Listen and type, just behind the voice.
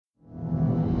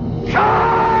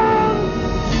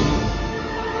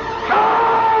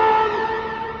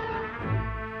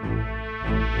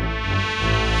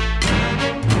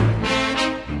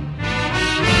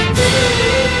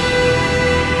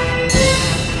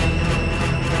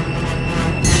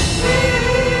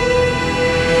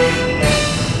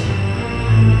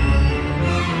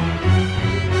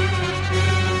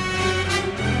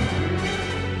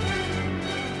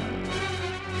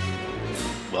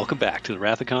back to the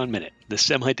Wrath of Khan Minute, the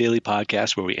semi-daily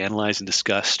podcast where we analyze and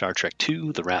discuss Star Trek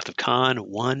II, The Wrath of Khan,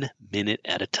 1 minute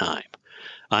at a time.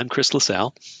 I'm Chris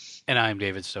LaSalle. And I'm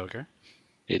David Stoker.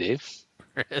 Hey, Dave.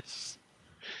 Chris.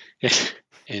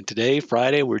 And today,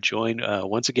 Friday, we're joined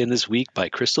once again this week by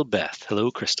Crystal Beth.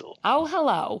 Hello, Crystal. Oh,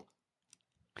 hello.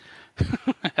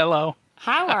 Hello.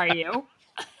 How are you?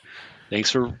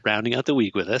 Thanks for rounding out the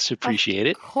week with us. Appreciate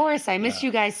it. Of course. I miss you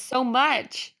guys so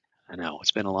much. I know.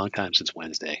 It's been a long time since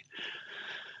Wednesday.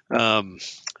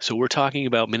 So we're talking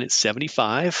about minute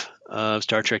 75 of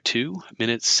Star Trek II.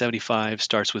 Minute 75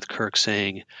 starts with Kirk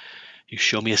saying, "You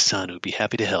show me a son who'd be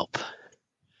happy to help,"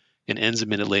 and ends a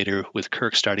minute later with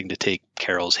Kirk starting to take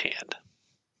Carol's hand.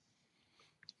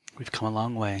 We've come a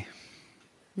long way.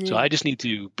 So I just need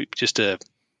to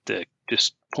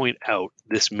just point out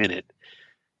this minute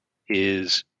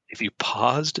is if you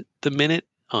paused the minute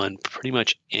on pretty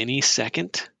much any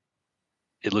second,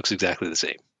 it looks exactly the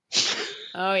same.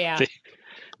 Oh, yeah.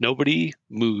 Nobody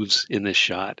moves in this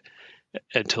shot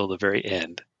until the very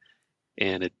end.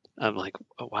 And I'm like,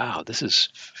 oh, wow, this is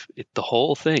it. The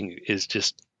whole thing is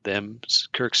just them,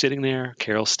 Kirk sitting there,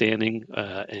 Carol standing,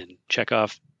 and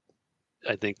Chekhov.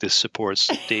 I think this supports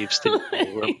Dave's theory.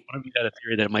 One of you had a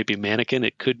theory that it might be a mannequin.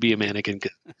 It could be a mannequin.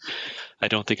 I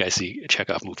don't think I see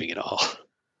Chekhov moving at all.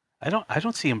 I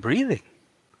don't see him breathing.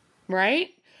 Right?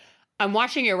 I'm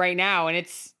watching it right now, and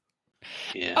it's...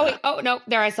 Yeah. Oh, wait. Oh, no.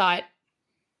 There, I saw it.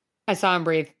 I saw him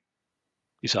breathe.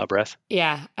 You saw breath?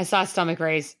 Yeah, I saw his stomach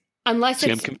raise. Unless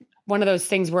it's one of those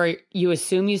things where you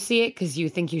assume you see it because you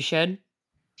think you should.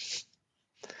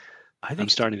 I'm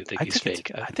starting to think he's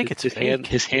fake. I think it's his fake. hand.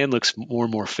 His hand looks more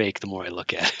and more fake the more I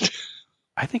look at it.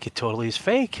 I think it totally is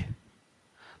fake.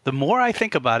 The more I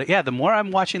think about it, the more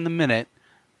I'm watching the minute,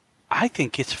 I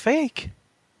think it's fake.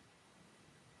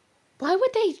 Why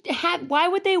would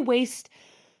they waste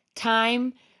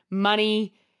time,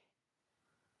 money,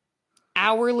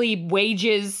 hourly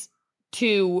wages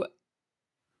to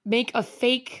make a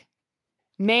fake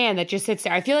man that just sits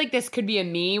there? I feel like this could be a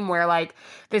meme where like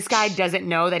this guy doesn't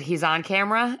know that he's on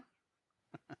camera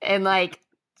and like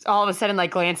all of a sudden like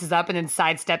glances up and then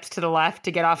sidesteps to the left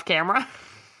to get off camera.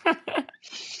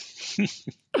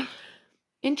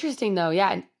 Interesting though.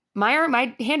 Yeah.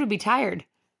 My hand would be tired.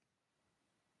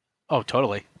 Oh,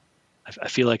 totally. I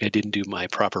feel like I didn't do my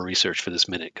proper research for this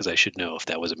minute because I should know if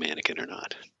that was a mannequin or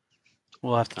not.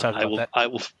 We'll have to talk about that. I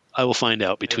will find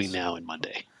out between now and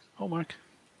Monday. Homework.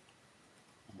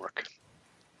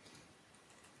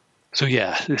 So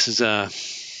yeah, this is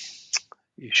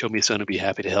you show me a son who'd be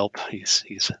happy to help.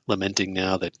 He's lamenting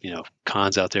now that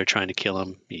Khan's out there trying to kill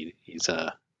him. He's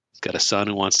got a son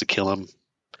who wants to kill him.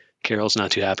 Carol's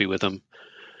not too happy with him.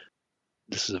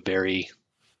 This is a very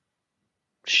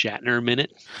Shatner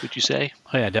minute, would you say?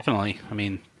 Oh yeah, definitely. I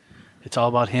mean, it's all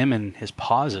about him and his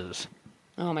pauses.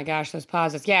 Oh my gosh, those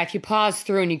pauses. Yeah, if you pause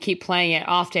through and you keep playing it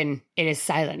often, it is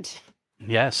silent.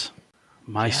 Yes.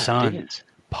 My son,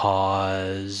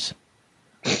 pause.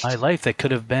 My life that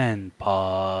could have been,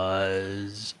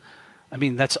 pause. I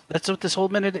mean, that's what this whole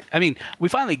minute... I mean, we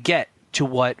finally get to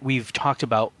what we've talked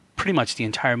about pretty much the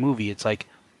entire movie. It's like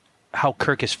how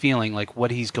Kirk is feeling, like what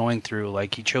he's going through.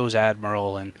 Like he chose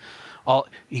Admiral and all.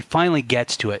 He finally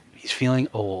gets to it. He's feeling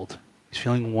old. He's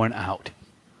feeling worn out.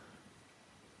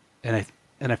 And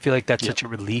I feel like that's such a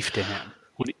relief to him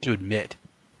to admit.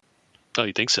 Oh,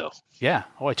 you think so? Yeah.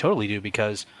 Oh, I totally do,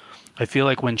 because I feel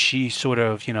like when she sort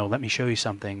of, let me show you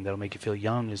something that'll make you feel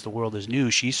young as the world is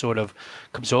new, she sort of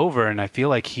comes over, and I feel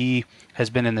like he has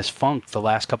been in this funk the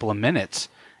last couple of minutes,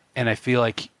 and I feel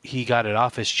like he got it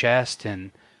off his chest,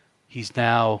 and he's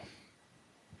over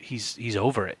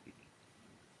it.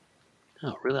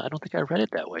 Oh, really? I don't think I read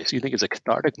it that way. So you think it's a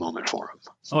cathartic moment for him?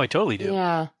 Oh, I totally do.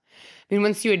 Yeah. I mean,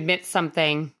 once you admit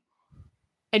something,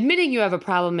 admitting you have a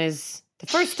problem is the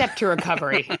first step to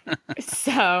recovery.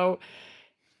 So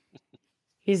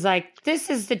he's like,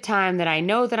 this is the time that I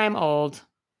know that I'm old.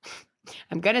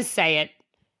 I'm going to say it.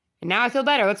 And now I feel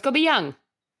better. Let's go be young.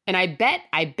 And I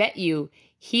bet you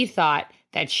he thought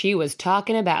that she was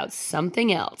talking about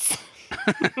something else.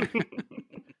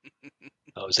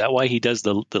 Oh, is that why he does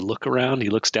the look around? He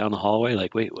looks down the hallway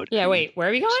like, wait, what? Yeah, wait, where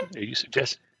are we going? Are you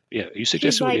suggesting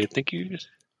what I think you just...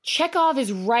 Chekhov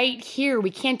is right here. We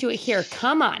can't do it here.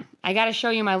 Come on. I got to show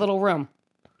you my little room.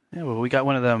 Yeah, well, we got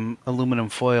one of them aluminum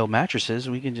foil mattresses.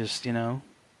 We can just, we got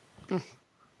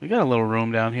a little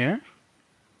room down here.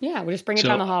 Yeah, we'll just bring it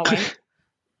down the hallway.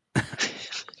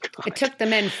 It took the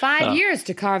men 5 years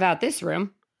to carve out this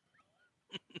room.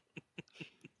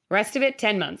 Rest of it,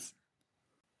 10 months.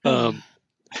 As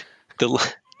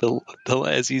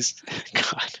he's...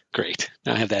 God, great.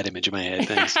 Now I have that image in my head.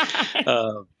 Thanks.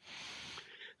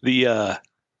 The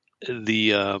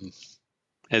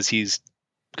as he's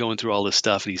going through all this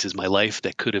stuff, and he says, "My life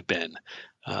that could have been."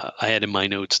 I had in my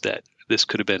notes that this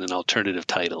could have been an alternative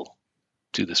title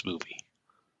to this movie.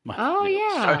 Oh,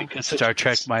 yeah. Star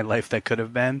Trek: My Life That Could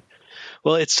Have Been.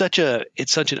 Well, it's such an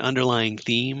underlying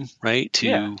theme, right?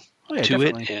 To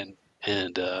definitely. it,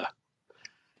 and I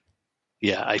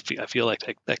feel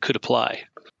like that could apply.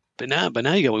 But now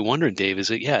you got me wondering, Dave.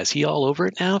 Is he all over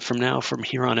it now? From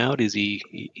here on out,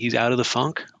 he's out of the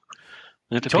funk?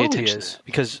 I have to pay attention is,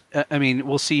 because I mean,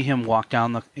 we'll see him walk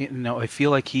down the. I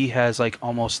feel like he has like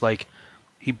almost like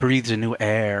he breathes a new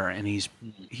air, and he's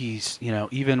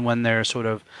even when they're sort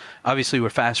of, obviously we're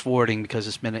fast forwarding because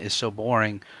this minute is so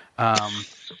boring,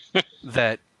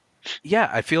 that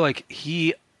I feel like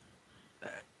he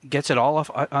gets it all off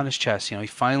on his chest. He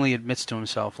finally admits to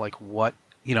himself like what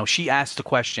she asked the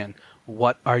question,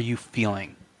 "What are you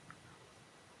feeling?"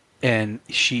 And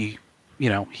he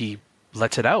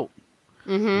lets it out.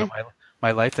 Mm-hmm.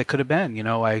 My life that could have been.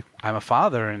 I'm a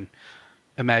father, and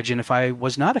imagine if I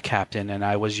was not a captain and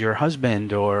I was your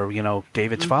husband, or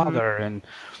David's father, and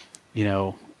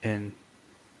and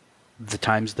the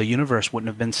times the universe wouldn't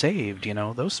have been saved.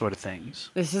 Those sort of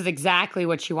things. This is exactly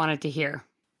what she wanted to hear.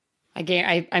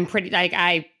 I'm pretty like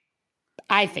I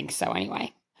think so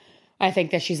anyway. I think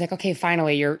that she's like, okay,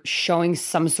 finally, you're showing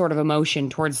some sort of emotion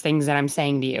towards things that I'm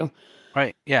saying to you.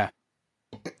 Right. Yeah.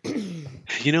 I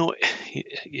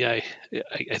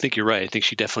think you're right. I think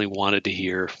she definitely wanted to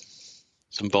hear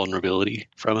some vulnerability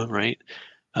from him, right?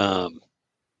 And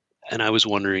I was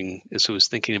wondering, as I was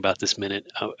thinking about this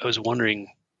minute, I was wondering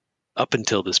up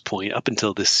until this point, up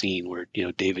until this scene where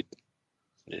David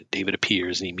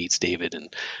appears and he meets David,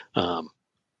 and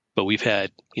but we've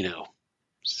had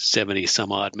 70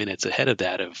 some odd minutes ahead of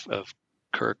that of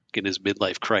Kirk in his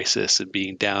midlife crisis and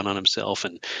being down on himself,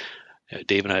 and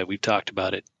Dave and I, we've talked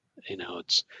about it.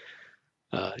 It's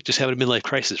just having a midlife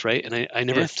crisis, right? And I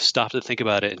never stopped to think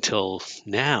about it until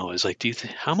now. It's like,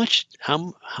 how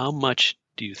much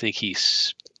do you think he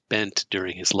spent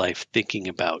during his life thinking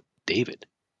about David?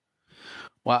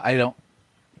 Well, I don't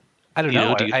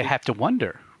know. I have to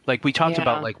wonder. Like we talked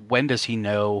about, like when does he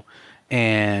know,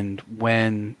 and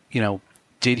when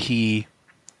did he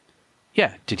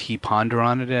ponder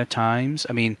on it at times?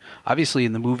 I mean, obviously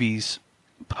in the movies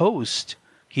post,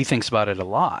 he thinks about it a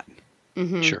lot.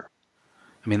 Mm-hmm. Sure.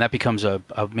 I mean, that becomes a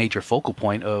major focal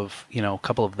point of, a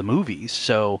couple of the movies.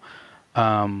 So,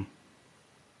 I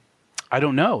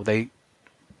don't know.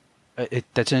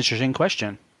 That's an interesting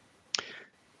question.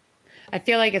 I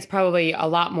feel like it's probably a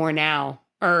lot more now,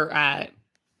 or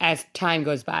as time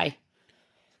goes by.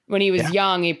 When he was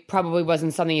young, it probably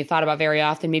wasn't something he thought about very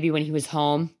often, maybe when he was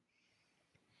home.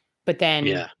 But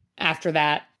then after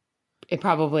that, it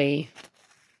probably,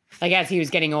 like as he was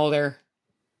getting older,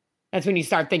 that's when you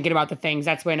start thinking about the things.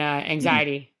 That's when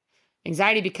anxiety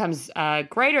becomes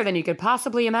greater than you could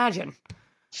possibly imagine.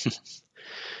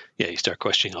 You start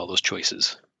questioning all those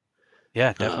choices.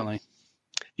 Yeah, definitely.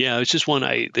 It's just one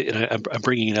I'm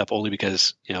bringing it up only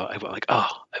because I'm like, I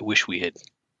wish we had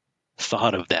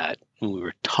thought of that when we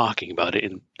were talking about it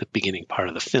in the beginning part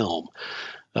of the film.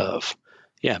 Of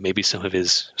maybe some of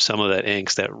that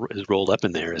angst that is rolled up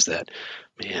in there is that,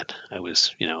 man, I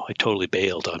totally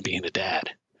bailed on being a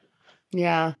dad.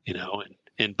 Yeah.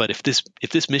 But if this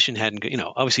mission hadn't,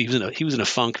 obviously he was in a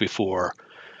funk before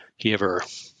he ever,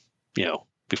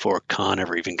 before Khan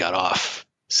ever even got off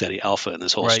SETI Alpha and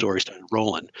this whole story started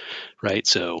rolling, right?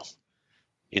 So,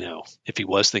 if he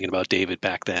was thinking about David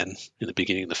back then in the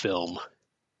beginning of the film,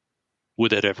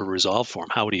 would that ever resolve for him?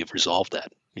 How would he have resolved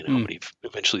that? Would he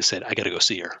eventually said, I got to go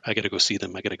see her. I got to go see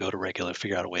them. I got to go to Regular,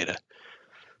 figure out a way to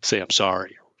say I'm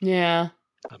sorry. Yeah.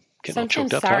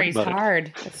 Sometimes sorry is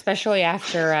hard, especially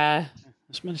after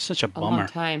it's been such a bummer. Long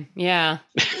time. Yeah.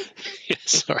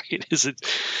 Sorry, it is a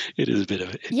bit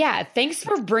of it. Yeah, thanks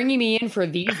for bringing me in for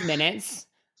these minutes.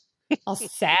 All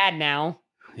sad now.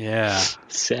 Yeah.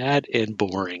 Sad and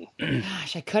boring.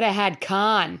 Gosh, I could have had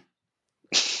Khan.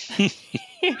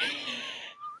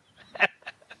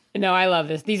 No, I love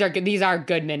this. These are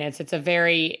good minutes. It's a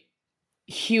very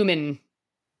human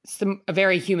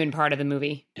part of the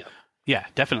movie. Yeah,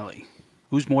 definitely.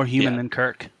 Who's more human than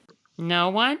Kirk? No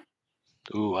one?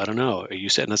 Ooh, I don't know. Are you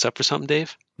setting us up for something,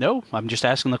 Dave? No, I'm just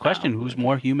asking the question. Who's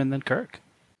more human than Kirk?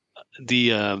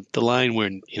 The line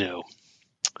when,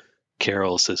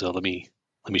 Carol says, "Oh, let me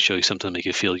show you something to make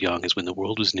you feel young," is when the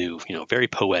world was new. Very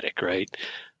poetic, right?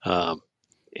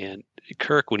 And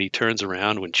Kirk, when he turns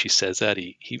around when she says that,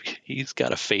 he's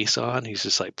got a face on. He's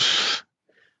just like,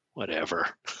 whatever.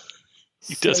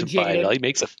 He doesn't buy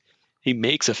it. He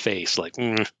makes a face like,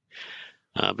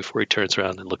 before he turns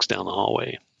around and looks down the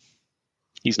hallway.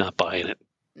 He's not buying it.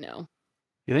 No.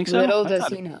 You think so? Little does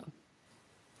he know.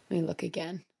 Let me look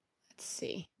again. Let's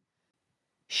see.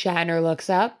 Shatner looks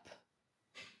up.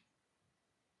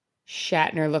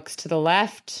 Shatner looks to the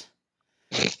left.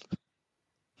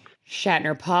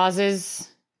 Shatner pauses,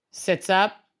 sits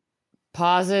up,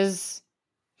 pauses,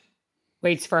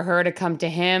 waits for her to come to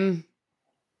him.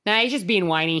 Nah, he's just being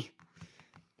whiny.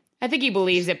 I think he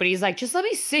believes it, but he's like, just let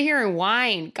me sit here and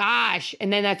whine. Gosh.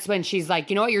 And then that's when she's like,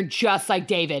 you know what? You're just like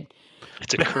David.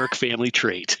 It's a Kirk family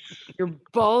trait. You're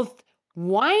both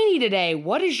whiny today.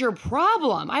 What is your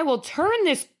problem? I will turn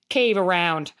this cave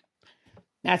around.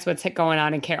 That's what's going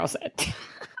on in Carol's head.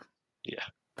 Yeah.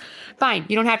 Fine.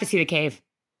 You don't have to see the cave.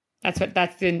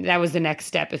 That was the next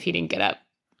step if he didn't get up.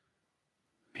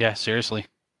 Yeah, seriously.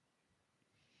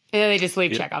 And then they just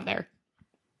leave Chekhov there.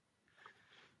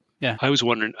 Yeah. I was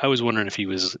wondering if he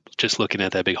was just looking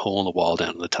at that big hole in the wall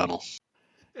down in the tunnel.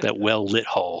 That well-lit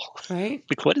hole. Right?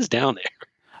 Like, what is down there?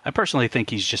 I personally think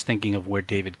he's just thinking of where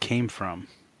David came from,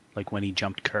 like when he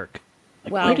jumped Kirk.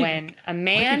 Like, well, when a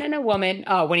man and a woman...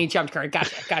 Oh, when he jumped Kirk.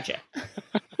 Gotcha.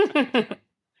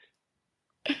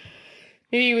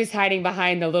 Maybe he was hiding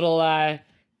behind the little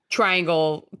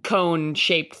triangle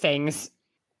cone-shaped things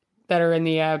that are in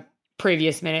the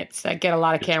previous minutes that get a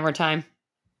lot of camera time.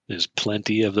 There's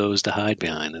plenty of those to hide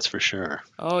behind, that's for sure.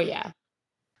 Oh, yeah.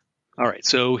 All right,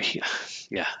 so,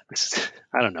 yeah,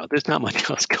 I don't know. There's not much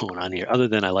else going on here other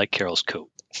than I like Carol's coat.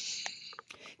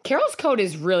 Carol's coat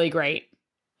is really great.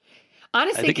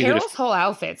 Honestly, Carol's whole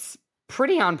outfit's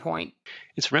pretty on point.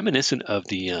 It's reminiscent of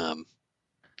the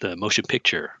motion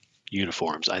picture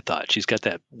uniforms, I thought. She's got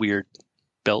that weird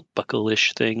belt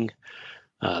buckle-ish thing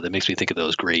that makes me think of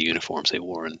those gray uniforms they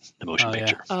wore in the motion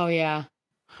picture. Yeah. Oh, yeah.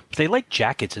 But they like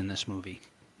jackets in this movie.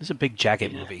 This is a big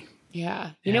jacket movie.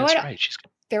 Yeah. You know what? Right.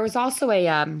 There was also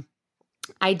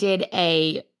I did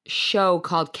a show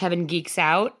called Kevin Geeks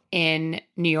Out in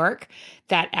New York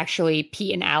that actually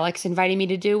Pete and Alex invited me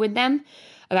to do with them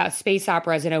about space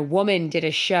operas. And a woman did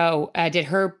a show, did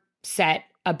her set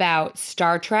about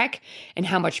Star Trek and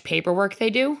how much paperwork they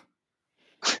do.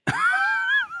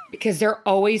 Because they're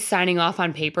always signing off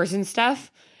on papers and stuff.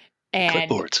 And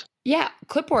clipboards. Yeah,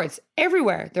 clipboards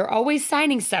everywhere. They're always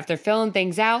signing stuff. They're filling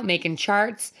things out, making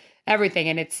charts, everything.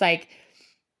 And it's like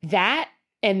that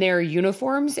and their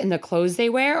uniforms and the clothes they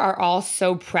wear are all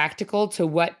so practical to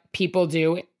what people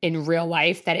do in real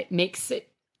life that it makes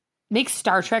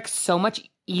Star Trek so much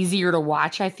easier to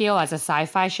watch, I feel, as a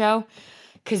sci-fi show.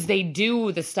 Because they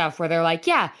do the stuff where they're like,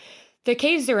 yeah, the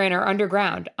caves they're in are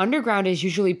underground. Underground is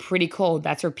usually pretty cold.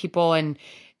 That's where people in,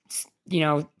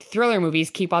 thriller movies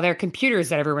keep all their computers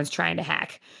that everyone's trying to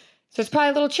hack. So it's probably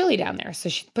a little chilly down there. So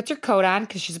she puts her coat on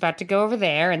because she's about to go over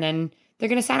there, and then they're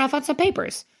going to sign off on some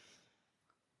papers.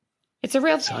 It's a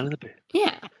real thing.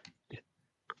 Yeah.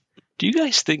 Do you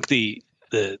guys think the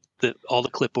all the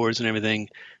clipboards and everything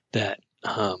that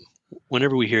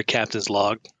whenever we hear Captain's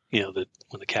log, when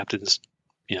the captain's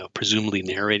presumably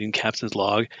narrating Captain's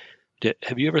log,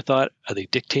 have you ever thought, are they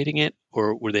dictating it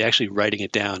or were they actually writing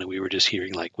it down and we were just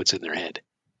hearing like what's in their head?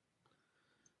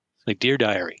 Like Dear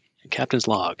Diary, Captain's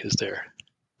log is there.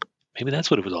 Maybe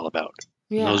that's what it was all about.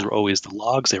 Yeah. And those were always the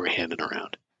logs they were handing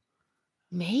around.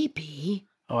 Maybe.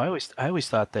 Oh, I always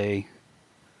thought they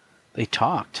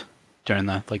talked during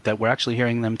that we're actually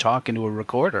hearing them talk into a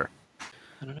recorder.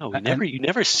 I don't know. You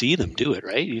never see them do it,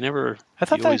 right? You never. I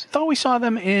thought we saw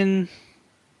them in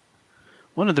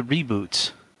one of the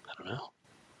reboots. I don't know.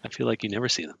 I feel like you never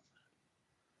see them.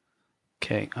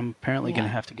 Okay, I'm apparently going to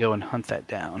have to go and hunt that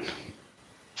down.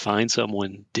 Find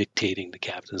someone dictating the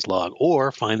captain's log,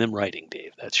 or find them writing,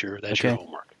 Dave. That's your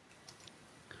homework.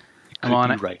 I'm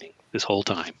on it. Writing this whole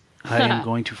time. I am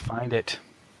going to find it.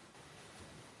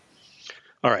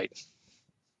 All right,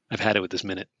 I've had it with this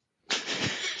minute.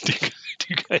 Do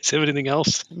you guys have anything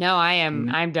else? No, I am.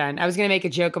 I'm done. I was going to make a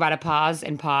joke about a pause,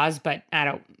 but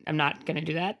I'm not going to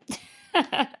do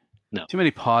that. No. Too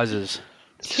many pauses.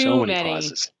 So many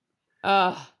pauses.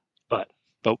 Ugh. But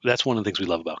that's one of the things we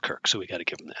love about Kirk, so we got to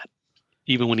give him that.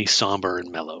 Even when he's somber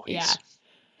and mellow, it's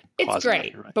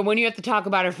great. Right. But when you have to talk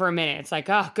about it for a minute, it's like,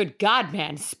 oh, good God,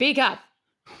 man, speak up.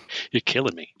 You're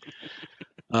killing me.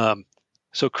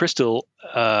 So, Crystal,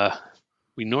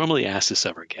 we normally ask this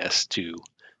of our guests to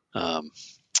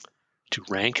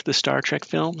rank the Star Trek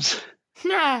films.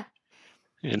 Nah.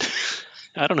 And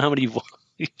I don't know how many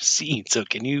you've seen, so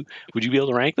would you be able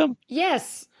to rank them?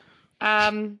 Yes.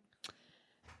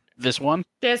 This one?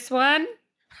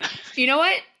 You know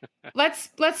what? Let's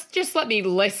just let me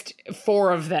list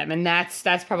 4 of them, and that's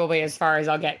probably as far as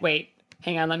I'll get. Wait,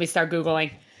 hang on, let me start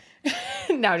Googling.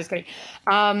 No, just kidding.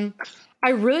 I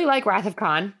really like Wrath of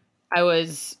Khan. I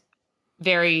was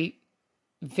very,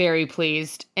 very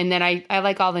pleased. And then I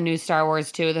like all the new Star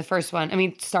Wars too. The first one, I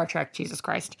mean, Star Trek, Jesus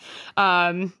Christ. Who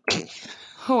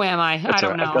am I? I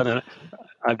don't know.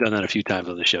 I've done that a few times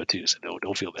on the show too, so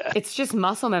don't feel bad. It's just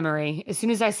muscle memory. As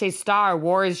soon as I say Star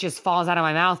Wars, just falls out of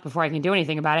my mouth before I can do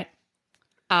anything about it.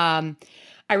 I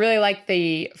really like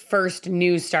the first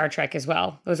new Star Trek as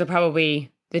well. Those are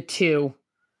probably the two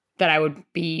that I would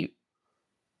be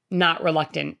not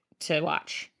reluctant to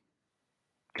watch.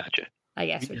 Gotcha. I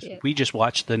guess we just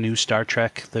watched the new Star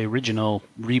Trek, the original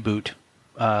reboot,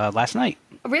 last night.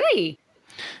 Really?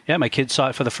 Yeah, my kids saw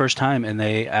it for the first time, and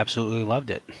they absolutely loved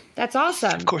it. That's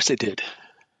awesome. Of course they did.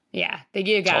 Yeah,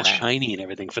 it's all shiny and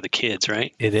everything for the kids,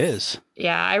 right? It is.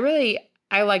 Yeah,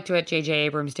 I liked what J.J.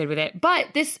 Abrams did with it. But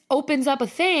this opens up a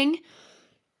thing.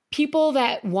 People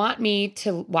that want me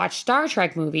to watch Star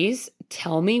Trek movies,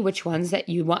 tell me which ones that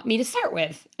you want me to start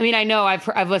with. I mean, I know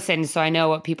I've listened, so I know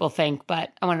what people think,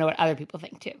 but I want to know what other people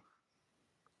think too.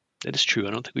 That is true.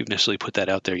 I don't think we've necessarily put that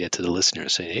out there yet to the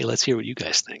listeners. Say, hey, let's hear what you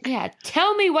guys think. Yeah,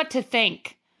 tell me what to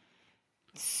think.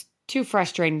 It's too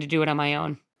frustrating to do it on my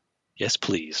own. Yes,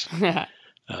 please.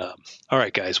 All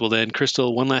right, guys. Well, then,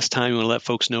 Crystal, one last time, you want to let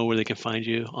folks know where they can find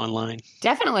you online?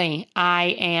 Definitely.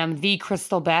 I am the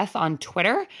Crystal Beth on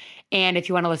Twitter. And if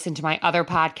you want to listen to my other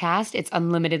podcast, it's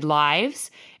Unlimited Lives.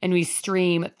 And we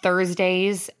stream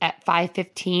Thursdays at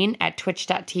 5:15 at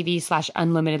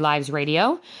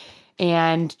twitch.tv/unlimitedlivesradio.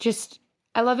 And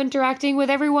I love interacting with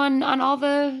everyone on all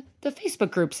the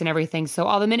Facebook groups and everything. So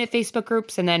all the Minute Facebook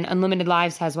groups, and then Unlimited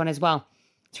Lives has one as well.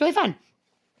 It's really fun.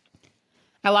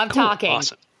 I love talking.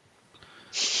 Awesome.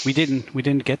 We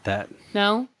didn't get that.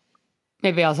 No?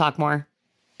 Maybe I'll talk more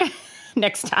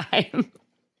next time.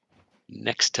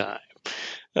 Next time.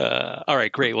 All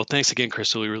right, great. Well, thanks again,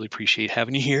 Crystal. We really appreciate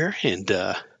having you here. And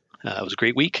it was a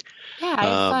great week. Yeah, it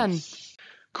was fun.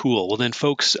 Cool. Well, then,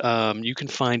 folks, you can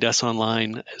find us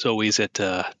online, as always, at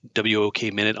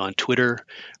WOK Minute on Twitter,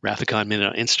 Wrath of Khan Minute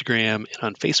on Instagram, and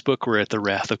on Facebook, we're at the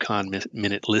Wrath of Khan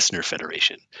Minute Listener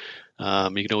Federation.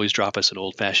 You can always drop us an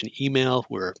old-fashioned email.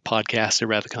 We're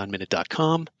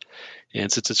podcast@wrathofkhanminute.com.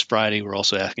 And since it's Friday, we're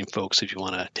also asking folks if you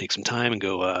want to take some time and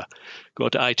go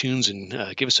out to iTunes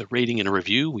and give us a rating and a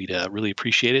review. We'd really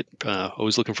appreciate it.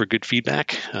 Always looking for good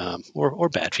feedback or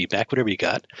bad feedback, whatever you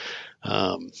got.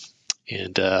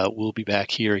 And we'll be back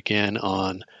here again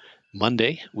on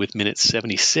Monday with minute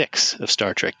 76 of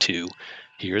Star Trek II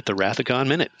here at the Wrath of Khan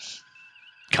Minute.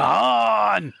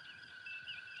 Khan!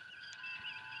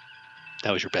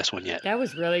 That was your best one yet. That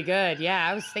was really good. Yeah,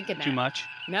 I was thinking that. Too much?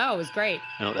 No, it was great.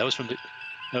 No, that was from the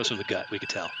gut. We could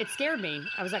tell. It scared me.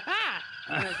 I was like, ah!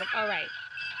 And I was like, all right.